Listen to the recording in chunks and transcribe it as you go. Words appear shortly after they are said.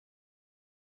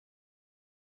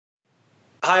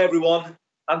Hi everyone,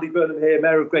 Andy Burnham here,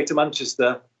 Mayor of Greater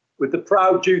Manchester, with the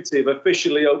proud duty of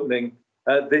officially opening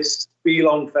this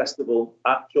Beelong Festival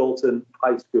at Chorlton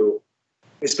High School.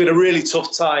 It's been a really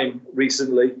tough time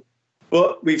recently,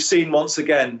 but we've seen once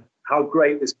again how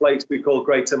great this place we call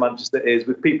Greater Manchester is,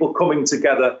 with people coming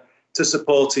together to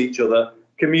support each other,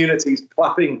 communities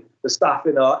clapping the staff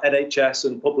in our NHS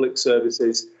and public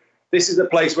services. This is a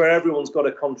place where everyone's got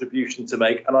a contribution to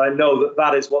make, and I know that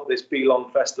that is what this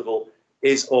Beelong Festival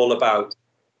is all about.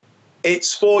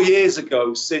 It's 4 years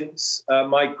ago since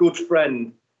my good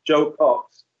friend Jo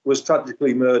Cox was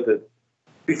tragically murdered.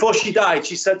 Before she died,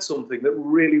 she said something that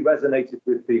really resonated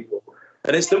with people,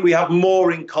 and it's that we have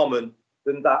more in common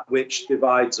than that which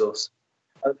divides us.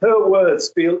 And her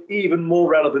words feel even more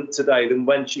relevant today than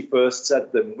when she first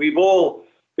said them. We've all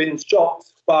been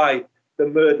shocked by the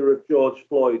murder of George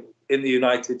Floyd in the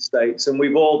United States, and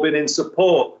we've all been in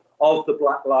support of the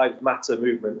Black Lives Matter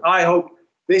movement. I hope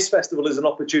this festival is an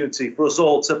opportunity for us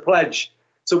all to pledge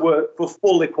to work for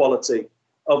full equality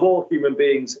of all human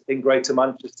beings in Greater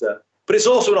Manchester. But it's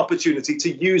also an opportunity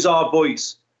to use our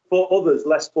voice for others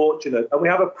less fortunate. And we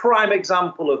have a prime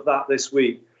example of that this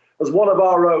week, as one of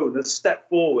our own has stepped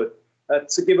forward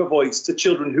to give a voice to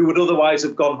children who would otherwise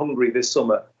have gone hungry this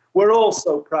summer. We're all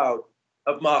so proud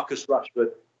of Marcus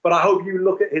Rashford, but I hope you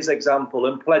look at his example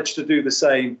and pledge to do the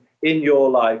same in your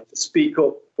life, to speak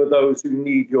up for those who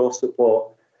need your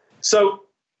support. So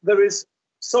there is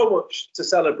so much to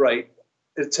celebrate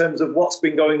in terms of what's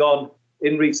been going on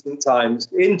in recent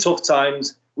times. In tough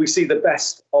times, we see the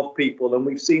best of people, and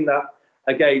we've seen that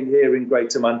again here in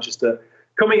Greater Manchester.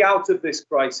 Coming out of this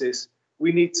crisis,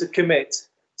 we need to commit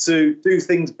to do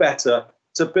things better,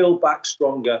 to build back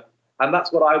stronger. And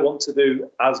that's what I want to do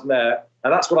as Mayor.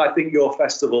 And that's what I think your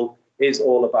festival is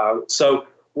all about. So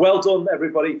well done,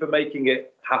 everybody, for making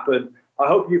it happen. I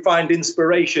hope you find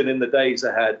inspiration in the days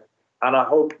ahead. And I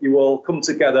hope you all come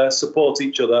together, support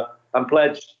each other, and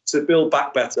pledge to build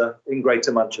back better in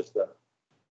Greater Manchester.